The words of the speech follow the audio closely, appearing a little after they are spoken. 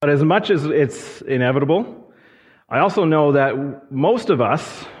But as much as it's inevitable, I also know that most of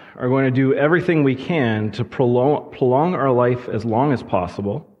us are going to do everything we can to prolong our life as long as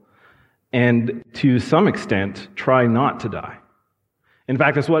possible, and to some extent, try not to die. In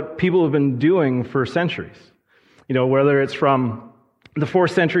fact, it's what people have been doing for centuries. Whether it's from the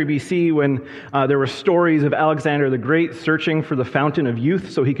 4th century BC, when there were stories of Alexander the Great searching for the fountain of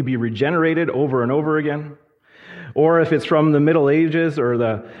youth so he could be regenerated over and over again. Or if it's from the Middle Ages, or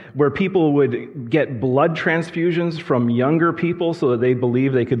where people would get blood transfusions from younger people so that they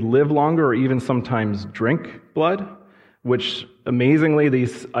believed they could live longer, or even sometimes drink blood, which amazingly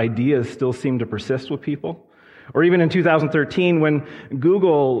these ideas still seem to persist with people. Or even in 2013, when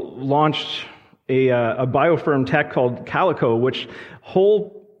Google launched a biofirm tech called Calico, which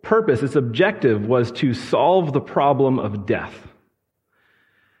whole purpose, its objective, was to solve the problem of death.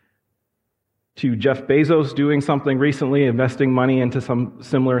 To Jeff Bezos doing something recently, investing money into some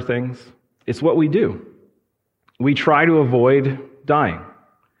similar things. It's what we do. We try to avoid dying,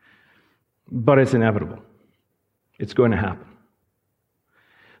 but it's inevitable. It's going to happen.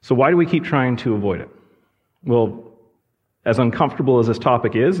 So why do we keep trying to avoid it? Well, as uncomfortable as this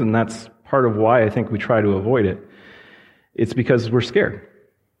topic is, and that's part of why I think we try to avoid it, it's because we're scared.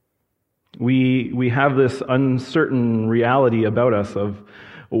 We have this uncertain reality about us of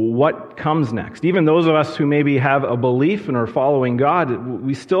what comes next. Even those of us who maybe have a belief and are following God,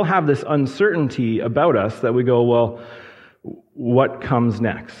 we still have this uncertainty about us that we go, well, what comes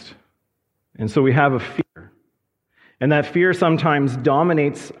next? And so we have a fear. And that fear sometimes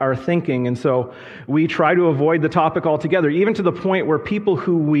dominates our thinking, and so we try to avoid the topic altogether, even to the point where people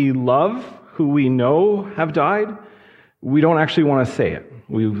who we love, who we know have died, we don't actually want to say it.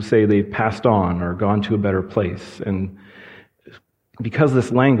 We say they've passed on or gone to a better place, and because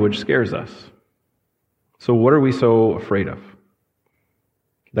this language scares us. So what are we so afraid of?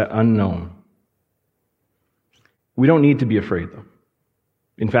 That unknown. We don't need to be afraid, though.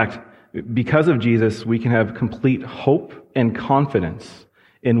 In fact, because of Jesus, we can have complete hope and confidence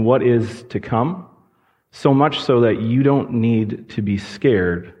in what is to come, so much so that you don't need to be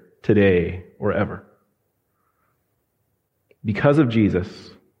scared today or ever. Because of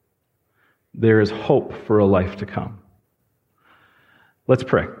Jesus, there is hope for a life to come. Let's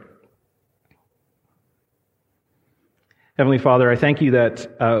pray. Heavenly Father, I thank you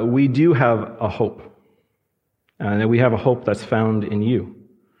that we do have a hope, and that we have a hope that's found in you.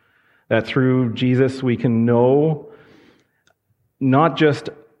 That through Jesus we can know, not just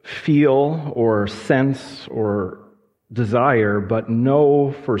feel or sense or desire, but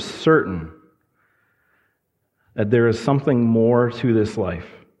know for certain that there is something more to this life.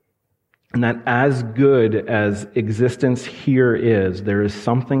 And that as good as existence here is, there is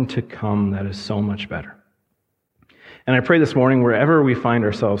something to come that is so much better. And I pray this morning, wherever we find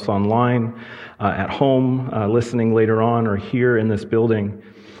ourselves online, at home, listening later on, or here in this building,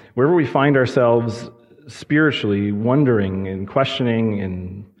 wherever we find ourselves spiritually wondering and questioning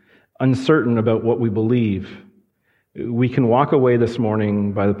and uncertain about what we believe, we can walk away this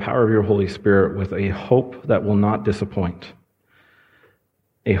morning by the power of your Holy Spirit with a hope that will not disappoint.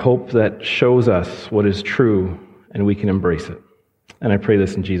 A hope that shows us what is true, and we can embrace it. And I pray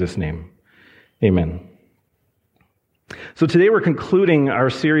this in Jesus' name. Amen. So today we're concluding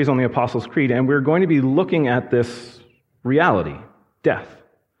our series on the Apostles' Creed, and we're going to be looking at this reality, death,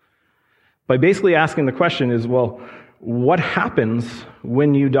 by basically asking the question is, well, what happens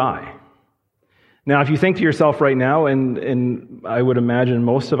when you die? Now, if you think to yourself right now, and I would imagine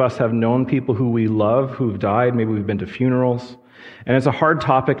most of us have known people who we love who've died, maybe we've been to funerals, and it's a hard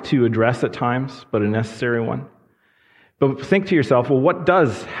topic to address at times, but a necessary one. But think to yourself, well, what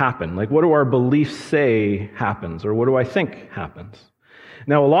does happen? Like, what do our beliefs say happens? Or what do I think happens?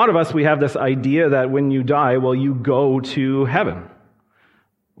 Now, a lot of us, we have this idea that when you die, well, you go to heaven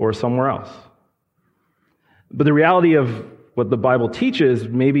or somewhere else. But the reality of what the Bible teaches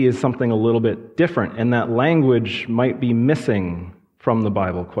maybe is something a little bit different, and that language might be missing from the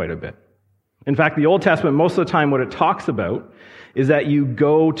Bible quite a bit. In fact, the Old Testament, most of the time, what it talks about is that you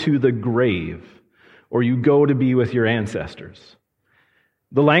go to the grave, or you go to be with your ancestors.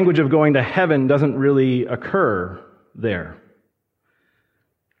 The language of going to heaven doesn't really occur there.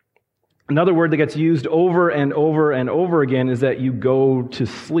 Another word that gets used over and over and over again is that you go to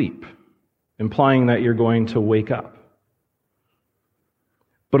sleep, implying that you're going to wake up.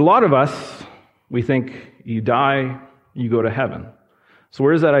 But a lot of us, we think you die, you go to heaven. So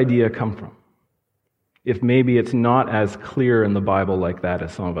where does that idea come from? If maybe it's not as clear in the Bible like that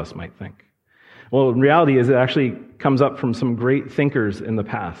as some of us might think. Well, in reality is it actually comes up from some great thinkers in the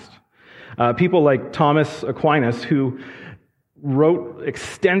past. People like Thomas Aquinas, who wrote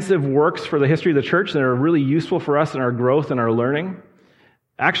extensive works for the history of the church that are really useful for us in our growth and our learning,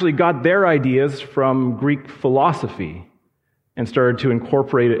 actually got their ideas from Greek philosophy and started to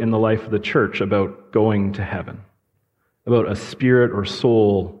incorporate it in the life of the church about going to heaven, about a spirit or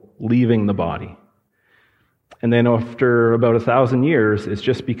soul leaving the body. And then after about 1,000 years, it's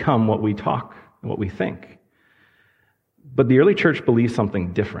just become what we talk and what we think. But the early church believed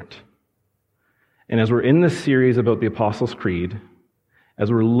something different. And as we're in this series about the Apostles' Creed,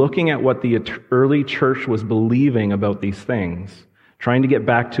 as we're looking at what the early church was believing about these things, trying to get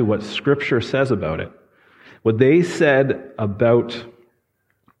back to what Scripture says about it, what they said about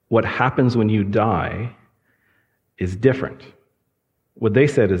what happens when you die is different. What they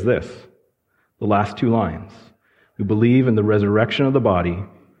said is this, the last two lines: "We believe in the resurrection of the body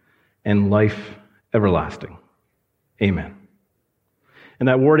and life everlasting. Amen." And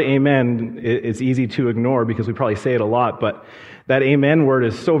that word amen is easy to ignore because we probably say it a lot, but that amen word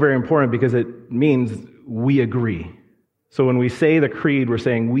is so very important because it means we agree. So when we say the creed, we're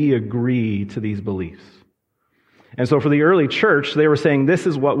saying we agree to these beliefs. And so for the early church, they were saying this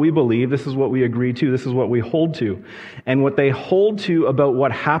is what we believe, this is what we agree to, this is what we hold to. And what they hold to about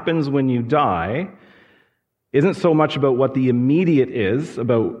what happens when you die isn't so much about what the immediate is,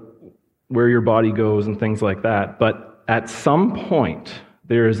 about where your body goes and things like that, but at some point,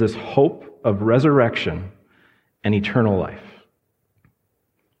 there is this hope of resurrection and eternal life.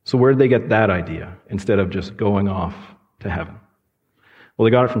 So where did they get that idea instead of just going off to heaven? Well,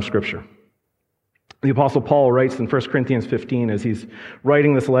 they got it from Scripture. The Apostle Paul writes in 1 Corinthians 15, as he's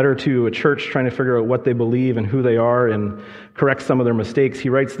writing this letter to a church trying to figure out what they believe and who they are and correct some of their mistakes, he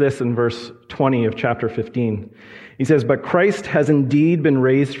writes this in verse 20 of chapter 15. He says, "But Christ has indeed been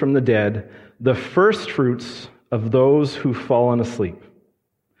raised from the dead, the firstfruits of those who've fallen asleep.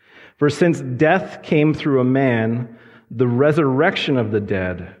 For since death came through a man, the resurrection of the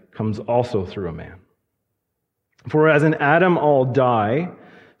dead comes also through a man. For as in Adam all die,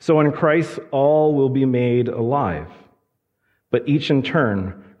 so in Christ all will be made alive. But each in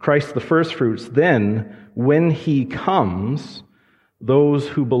turn, Christ the firstfruits, then, when he comes, those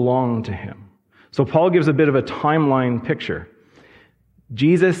who belong to him." So Paul gives a bit of a timeline picture.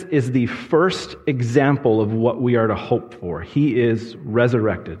 Jesus is the first example of what we are to hope for. He is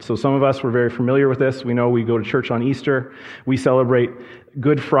resurrected. So some of us were very familiar with this. We know we go to church on Easter. We celebrate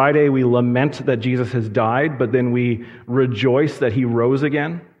Good Friday. We lament that Jesus has died, but then we rejoice that he rose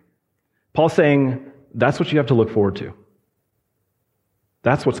again. Paul's saying that's what you have to look forward to.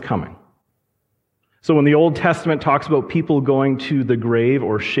 That's what's coming. So when the Old Testament talks about people going to the grave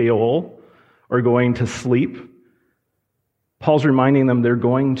or Sheol or going to sleep, Paul's reminding them they're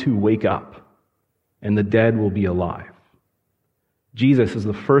going to wake up and the dead will be alive. Jesus is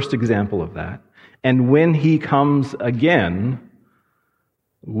the first example of that. And when he comes again,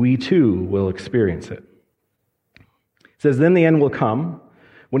 we too will experience it. It says, "Then the end will come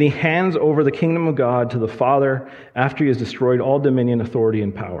when he hands over the kingdom of God to the Father after he has destroyed all dominion, authority,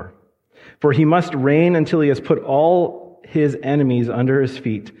 and power. For he must reign until he has put all his enemies under his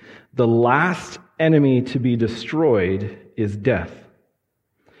feet. The last enemy to be destroyed is death.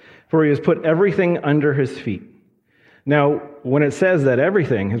 For he has put everything under his feet." Now, when it says that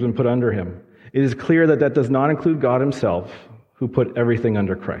everything has been put under him, it is clear that that does not include God himself, who put everything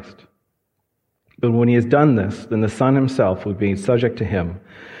under Christ. But when he has done this, then the Son himself will be subject to him,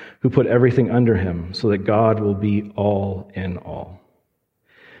 who put everything under him, so that God will be all in all.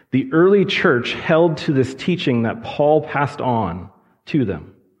 The early church held to this teaching that Paul passed on to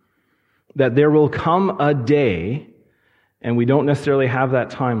them, that there will come a day, and we don't necessarily have that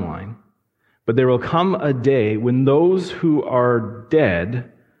timeline, but there will come a day when those who are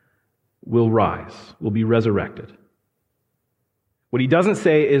dead will rise, will be resurrected. What he doesn't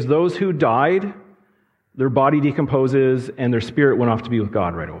say is those who died, their body decomposes and their spirit went off to be with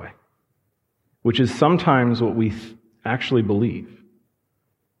God right away, which is sometimes what we actually believe.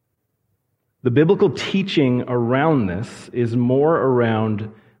 The biblical teaching around this is more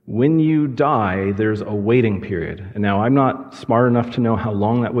around when you die, there's a waiting period. And now, I'm not smart enough to know how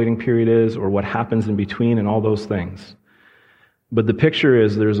long that waiting period is or what happens in between and all those things. But the picture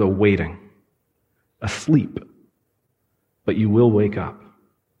is there's a waiting, a sleep, but you will wake up.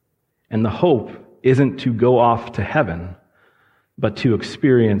 And the hope isn't to go off to heaven, but to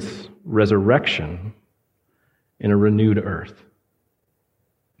experience resurrection in a renewed earth.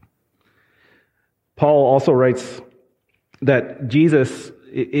 Paul also writes that Jesus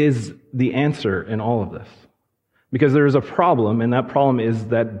is the answer in all of this. Because there is a problem, and that problem is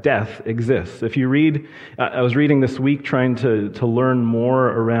that death exists. If you read, I was reading this week trying to learn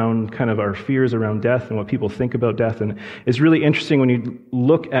more around kind of our fears around death and what people think about death, and it's really interesting when you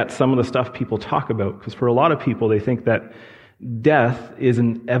look at some of the stuff people talk about, because for a lot of people, they think that death is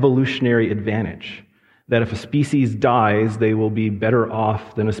an evolutionary advantage. That if a species dies, they will be better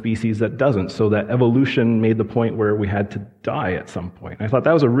off than a species that doesn't. So that evolution made the point where we had to die at some point. I thought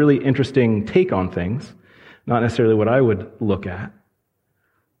that was a really interesting take on things. Not necessarily what I would look at.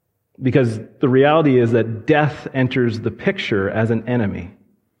 Because the reality is that death enters the picture as an enemy.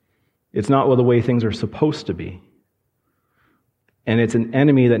 It's not the way things are supposed to be. And it's an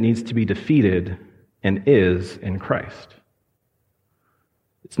enemy that needs to be defeated and is in Christ.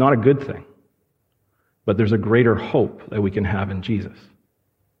 It's not a good thing. But there's a greater hope that we can have in Jesus.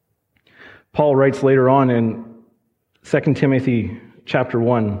 Paul writes later on in 2 Timothy chapter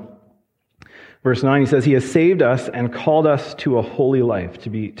 1, Verse 9, he says, He has saved us and called us to a holy life,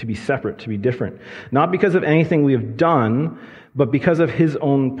 to be separate, to be different. Not because of anything we have done, but because of His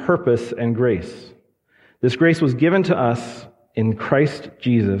own purpose and grace. This grace was given to us in Christ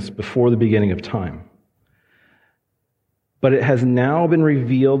Jesus before the beginning of time. But it has now been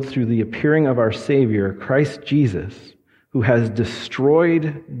revealed through the appearing of our Savior, Christ Jesus, who has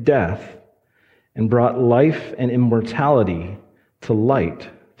destroyed death and brought life and immortality to light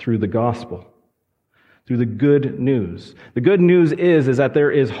through the gospel. Through the good news. The good news is that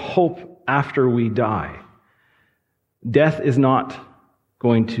there is hope after we die. Death is not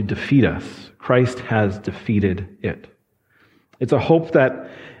going to defeat us. Christ has defeated it. It's a hope that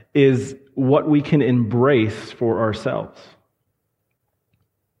is what we can embrace for ourselves.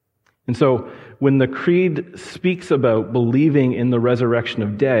 And so when the Creed speaks about believing in the resurrection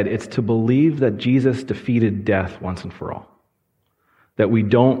of dead, it's to believe that Jesus defeated death once and for all. That we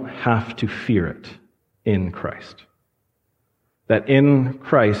don't have to fear it. In Christ. That in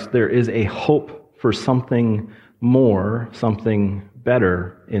Christ there is a hope for something more, something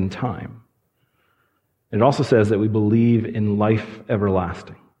better in time. It also says that we believe in life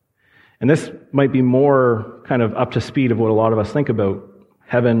everlasting. And this might be more kind of up to speed of what a lot of us think about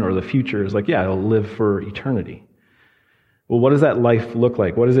heaven or the future. Is like, yeah, I'll live for eternity. Well, what does that life look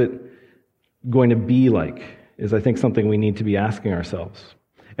like? What is it going to be like? Is I think something we need to be asking ourselves.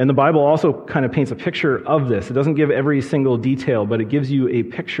 And the Bible also kind of paints a picture of this. It doesn't give every single detail, but it gives you a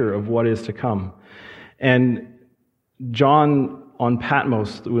picture of what is to come. And John on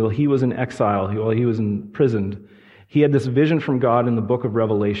Patmos, while he was in exile, while he was imprisoned, he had this vision from God in the book of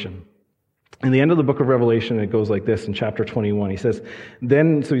Revelation. In the end of the book of Revelation, it goes like this in chapter 21. He says,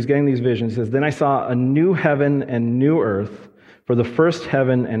 so he's getting these visions. He says, Then I saw a new heaven and new earth, for the first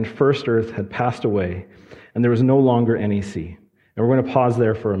heaven and first earth had passed away, and there was no longer any sea. And we're going to pause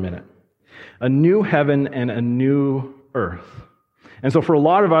there for a minute. A new heaven and a new earth. And so for a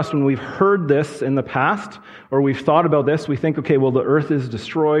lot of us, when we've heard this in the past, or we've thought about this, we think, okay, well, the earth is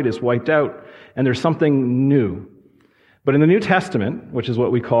destroyed, it's wiped out, and there's something new. But in the New Testament, which is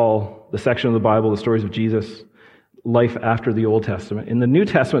what we call the section of the Bible, the stories of Jesus, life after the Old Testament, in the New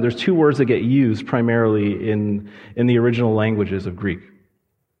Testament, there's two words that get used primarily in the original languages of Greek.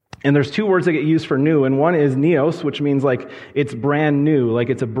 And there's two words that get used for new, and one is neos, which means like it's brand new, like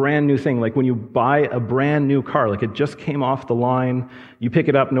it's a brand new thing. Like when you buy a brand new car, like it just came off the line, you pick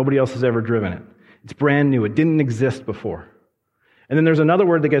it up, nobody else has ever driven it. It's brand new, it didn't exist before. And then there's another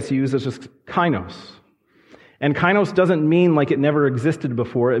word that gets used that's just kainos. And kainos doesn't mean like it never existed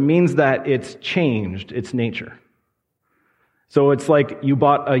before, it means that it's changed its nature. So it's like you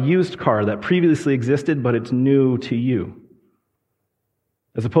bought a used car that previously existed, but it's new to you.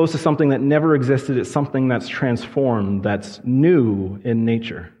 As opposed to something that never existed, it's something that's transformed, that's new in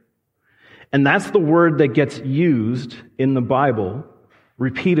nature. And that's the word that gets used in the Bible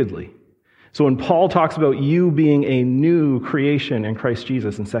repeatedly. So when Paul talks about you being a new creation in Christ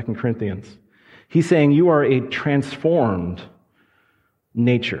Jesus in 2 Corinthians, he's saying you are a transformed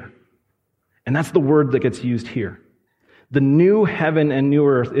nature. And that's the word that gets used here. The new heaven and new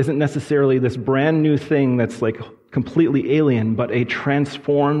earth isn't necessarily this brand new thing that's like completely alien, but a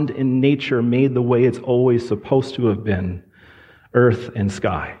transformed in nature, made the way it's always supposed to have been, earth and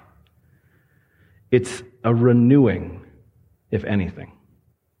sky. It's a renewing, if anything.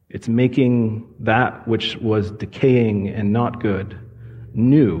 It's making that which was decaying and not good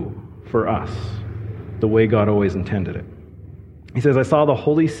new for us, the way God always intended it. He says, I saw the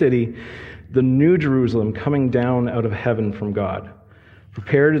holy city, the new Jerusalem, coming down out of heaven from God,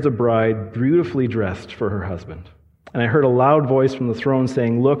 prepared as a bride, beautifully dressed for her husband. And I heard a loud voice from the throne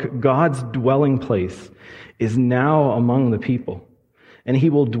saying, Look, God's dwelling place is now among the people, and he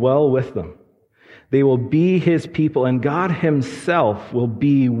will dwell with them. They will be his people, and God himself will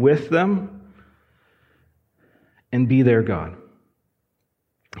be with them and be their God.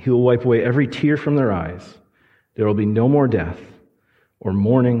 He will wipe away every tear from their eyes. There will be no more death, or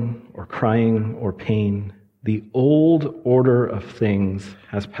mourning, or crying, or pain. The old order of things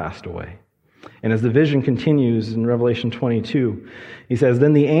has passed away. And as the vision continues in Revelation 22, he says,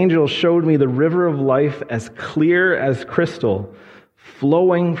 Then the angel showed me the river of life as clear as crystal,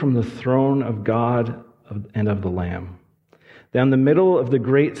 flowing from the throne of God and of the Lamb, down the middle of the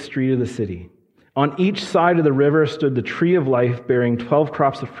great street of the city. On each side of the river stood the tree of life, bearing 12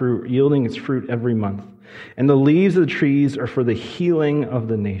 crops of fruit, yielding its fruit every month. And the leaves of the trees are for the healing of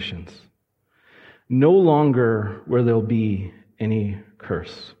the nations. No longer will there be any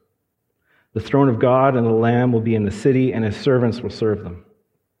curse. The throne of God and the Lamb will be in the city, and his servants will serve them.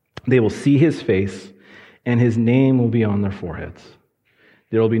 They will see his face, and his name will be on their foreheads.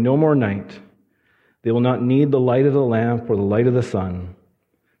 There will be no more night. They will not need the light of the lamp or the light of the sun,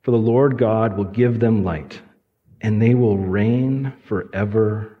 for the Lord God will give them light, and they will reign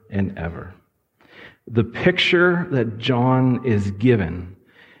forever and ever. The picture that John is given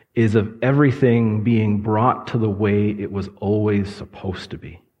is of everything being brought to the way it was always supposed to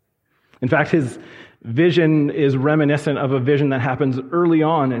be. In fact, his vision is reminiscent of a vision that happens earlier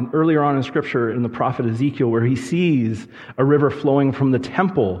on in Scripture in the prophet Ezekiel, where he sees a river flowing from the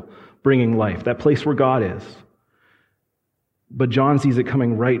temple bringing life, that place where God is. But John sees it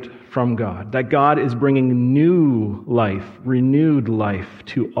coming right from God, that God is bringing new life, renewed life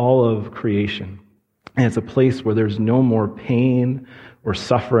to all of creation. And it's a place where there's no more pain or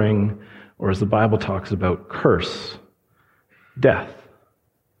suffering, or as the Bible talks about, curse, death,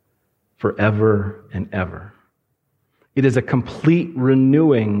 forever and ever. It is a complete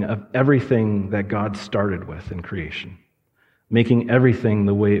renewing of everything that God started with in creation, making everything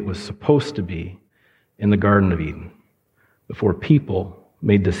the way it was supposed to be in the Garden of Eden, before people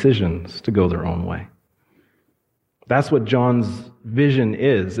made decisions to go their own way. That's what John's vision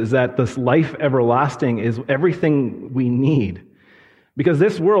is that this life everlasting is everything we need. Because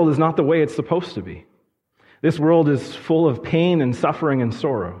this world is not the way it's supposed to be. This world is full of pain and suffering and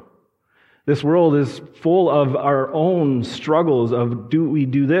sorrow. This world is full of our own struggles of, do we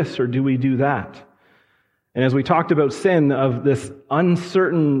do this or do we do that? And as we talked about sin, of this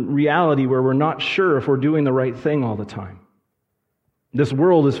uncertain reality where we're not sure if we're doing the right thing all the time. This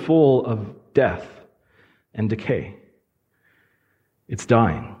world is full of death and decay. It's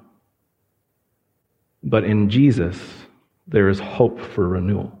dying. But in Jesus, there is hope for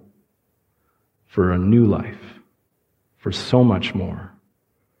renewal, for a new life, for so much more,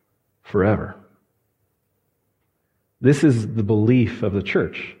 forever. This is the belief of the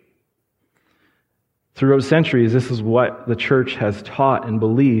church. Throughout centuries, this is what the church has taught and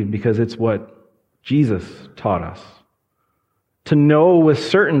believed because it's what Jesus taught us. To know with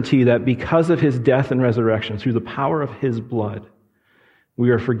certainty that because of his death and resurrection, through the power of his blood,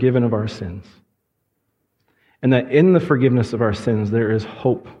 we are forgiven of our sins. And that in the forgiveness of our sins, there is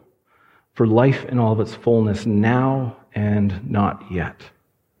hope for life in all of its fullness now and not yet,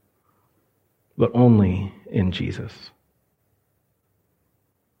 but only in Jesus.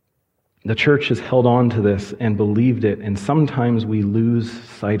 The church has held on to this and believed it, and sometimes we lose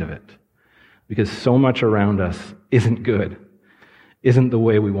sight of it because so much around us isn't good, isn't the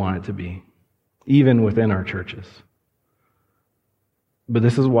way we want it to be, even within our churches. But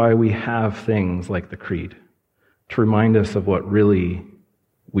this is why we have things like the Creed, to remind us of what really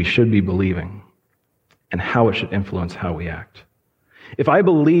we should be believing and how it should influence how we act. If I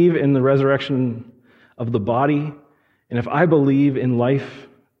believe in the resurrection of the body, and if I believe in life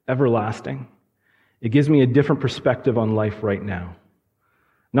everlasting, it gives me a different perspective on life right now.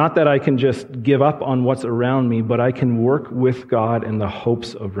 Not that I can just give up on what's around me, but I can work with God in the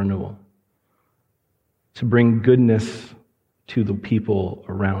hopes of renewal, to bring goodness to the people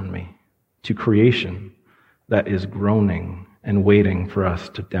around me, to creation that is groaning and waiting for us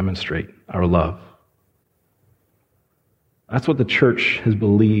to demonstrate our love. That's what the church has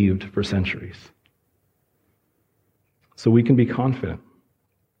believed for centuries. So we can be confident.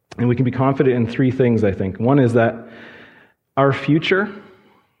 And we can be confident in three things, I think. One is that our future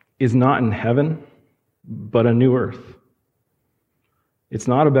is not in heaven, but a new earth. It's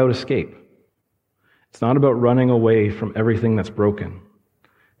not about escape. It's not about running away from everything that's broken.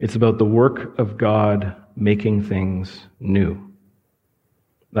 It's about the work of God making things new.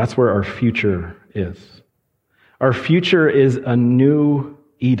 That's where our future is. Our future is a new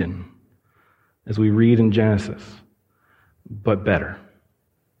Eden, as we read in Genesis, but better.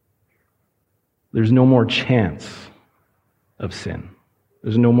 There's no more chance of sin.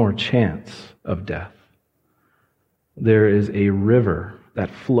 There's no more chance of death. There is a river that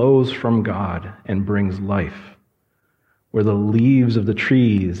flows from God and brings life, where the leaves of the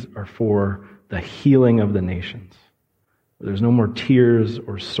trees are for the healing of the nations. There's no more tears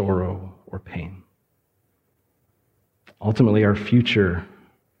or sorrow or pain. Ultimately, our future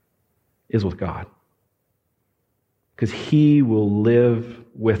is with God, because He will live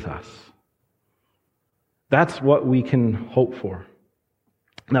with us. That's what we can hope for.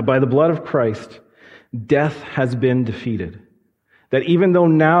 That by the blood of Christ, death has been defeated. That even though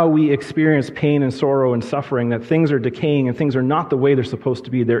now we experience pain and sorrow and suffering, that things are decaying and things are not the way they're supposed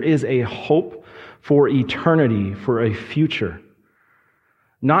to be, there is a hope for eternity, for a future.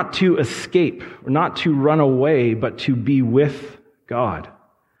 Not to escape, or not to run away, but to be with God,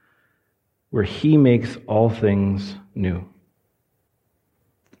 where He makes all things new.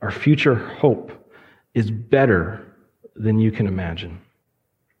 Our future hope is better than you can imagine.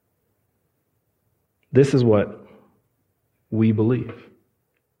 This is what we believe.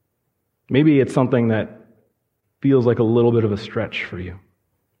 Maybe it's something that feels like a little bit of a stretch for you,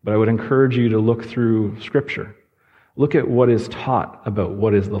 but I would encourage you to look through Scripture. Look at what is taught about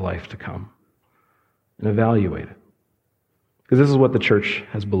what is the life to come and evaluate it. Because this is what the church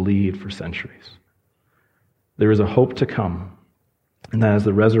has believed for centuries. There is a hope to come, and that is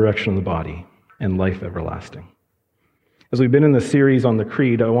the resurrection of the body and life everlasting. As we've been in the series on the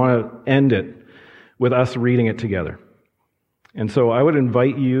Creed, I want to end it with us reading it together. And so I would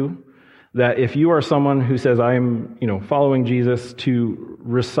invite you that if you are someone who says, I'm following Jesus, to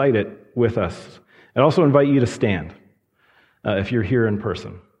recite it with us. I'd also invite you to stand if you're here in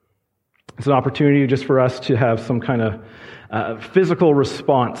person. It's an opportunity just for us to have some kind of physical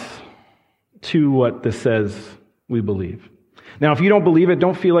response to what this says we believe. Now, if you don't believe it,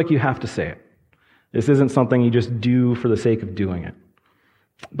 don't feel like you have to say it. This isn't something you just do for the sake of doing it.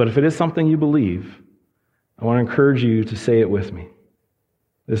 But if it is something you believe, I want to encourage you to say it with me.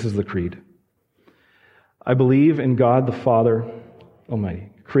 This is the Creed. I believe in God the Father Almighty,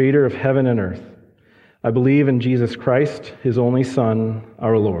 creator of heaven and earth. I believe in Jesus Christ, His only Son,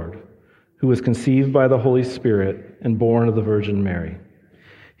 our Lord, who was conceived by the Holy Spirit and born of the Virgin Mary.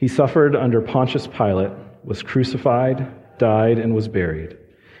 He suffered under Pontius Pilate, was crucified, died, and was buried.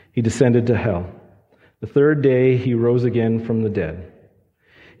 He descended to hell. The third day He rose again from the dead.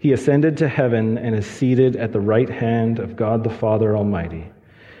 He ascended to heaven and is seated at the right hand of God the Father Almighty.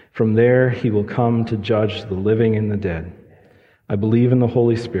 From there He will come to judge the living and the dead. I believe in the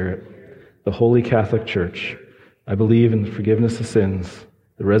Holy Spirit, the Holy Catholic Church. I believe in the forgiveness of sins,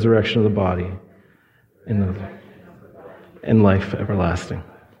 the resurrection of the body, and life everlasting.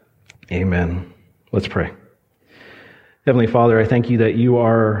 Amen. Let's pray. Heavenly Father, I thank You that You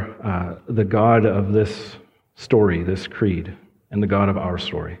are the God of this story, this creed, and the God of our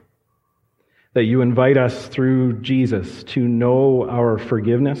story. That You invite us through Jesus to know our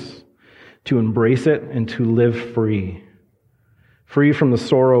forgiveness, to embrace it, and to live free from the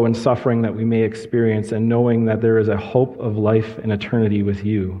sorrow and suffering that we may experience, and knowing that there is a hope of life and eternity with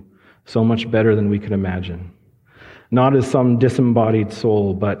You, so much better than we could imagine. Not as some disembodied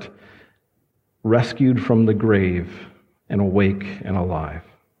soul, but rescued from the grave and awake and alive.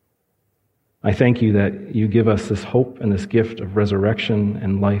 I thank You that You give us this hope and this gift of resurrection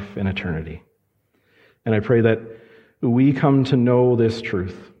and life and eternity. And I pray that we come to know this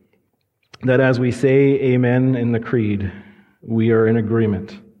truth, that as we say amen in the creed, we are in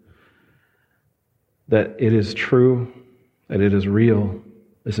agreement that it is true, that it is real,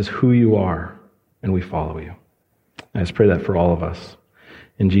 this is who You are, and we follow You. I just pray that for all of us.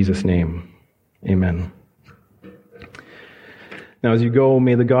 In Jesus' name, amen. Now as you go,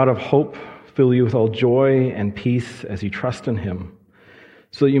 may the God of hope fill you with all joy and peace as you trust in Him,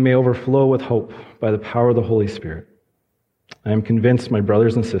 so that you may overflow with hope by the power of the Holy Spirit. I am convinced, my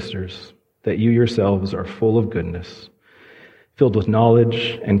brothers and sisters, that you yourselves are full of goodness, filled with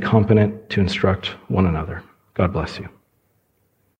knowledge and competent to instruct one another. God bless you.